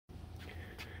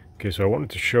Okay, so I wanted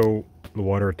to show the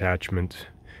water attachment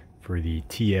for the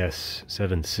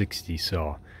TS760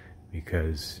 saw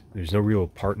because there's no real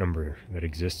part number that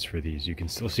exists for these. You can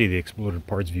still see the exploded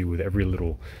parts view with every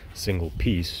little single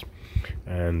piece,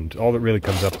 and all that really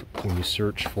comes up when you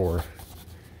search for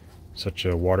such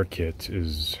a water kit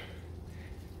is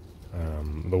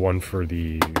the one for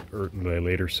the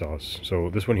later saws.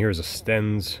 So this one here is a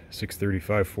Stens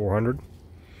 635-400,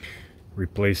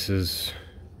 replaces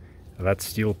that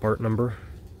Stihl part number,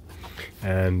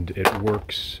 and it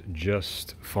works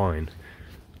just fine.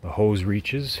 The hose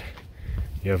reaches,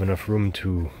 you have enough room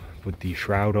to put the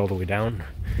shroud all the way down,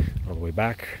 all the way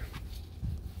back.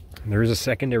 And there is a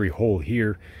secondary hole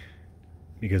here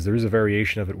because there is a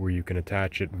variation of it where you can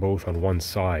attach it both on one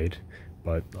side,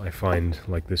 but I find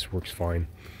like this works fine.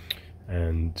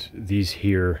 And these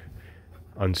here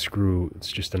unscrew,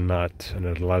 it's just a nut and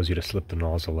it allows you to slip the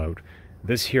nozzle out.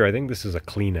 This here, I think this is a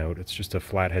clean out. It's just a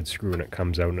flathead screw and it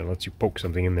comes out and it lets you poke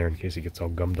something in there in case it gets all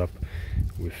gummed up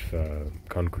with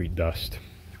concrete dust.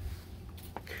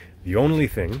 The only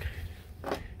thing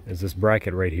is this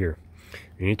bracket right here.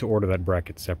 You need to order that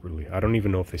bracket separately. I don't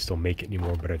even know if they still make it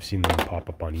anymore, but I've seen them pop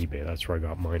up on eBay. That's where I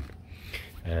got mine.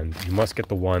 And you must get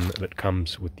the one that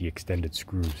comes with the extended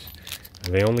screws.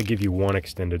 And they only give you one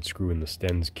extended screw in the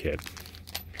Stens kit.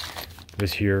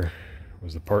 This here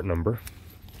was the part number.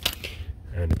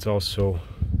 And it's also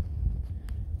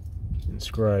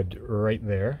inscribed right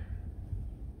there.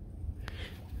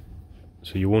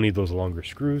 So you won't need those longer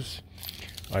screws.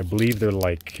 I believe they're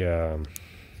like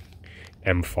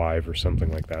M5 or something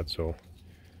like that. So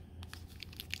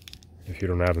if you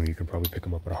don't have them, you can probably pick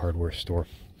them up at a hardware store.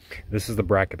 This is the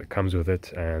bracket that comes with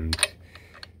it, and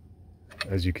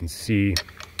as you can see,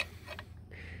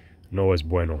 no es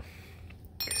bueno.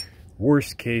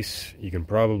 Worst case, you can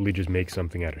probably just make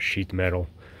something out of sheet metal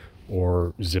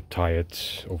or zip tie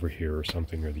it over here or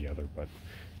something or the other. But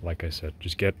like I said,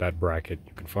 just get that bracket.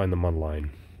 You can find them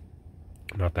online.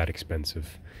 Not that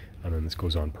expensive. And then this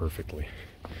goes on perfectly.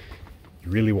 You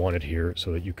really want it here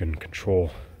so that you can control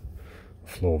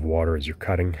the flow of water as you're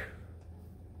cutting.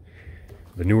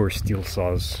 The newer Stihl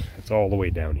saws, it's all the way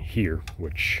down here,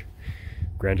 which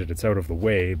granted it's out of the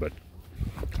way, but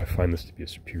I find this to be a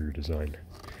superior design.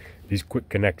 These quick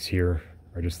connects here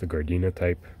are just the Gardena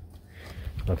type,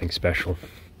 nothing special.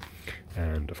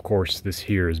 And of course this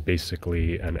here is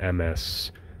basically an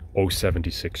MS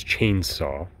 076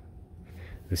 chainsaw.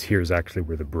 This here is actually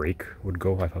where the brake would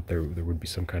go. I thought there would be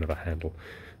some kind of a handle,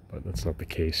 but that's not the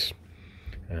case.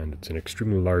 And it's an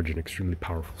extremely large and extremely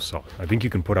powerful saw. I think you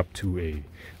can put up to a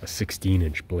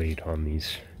 16-inch blade on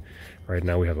these. Right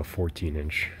now we have a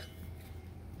 14-inch.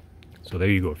 So there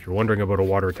you go. If you're wondering about a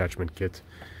water attachment kit,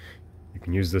 you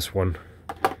can use this one.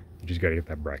 You just gotta get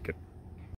that bracket.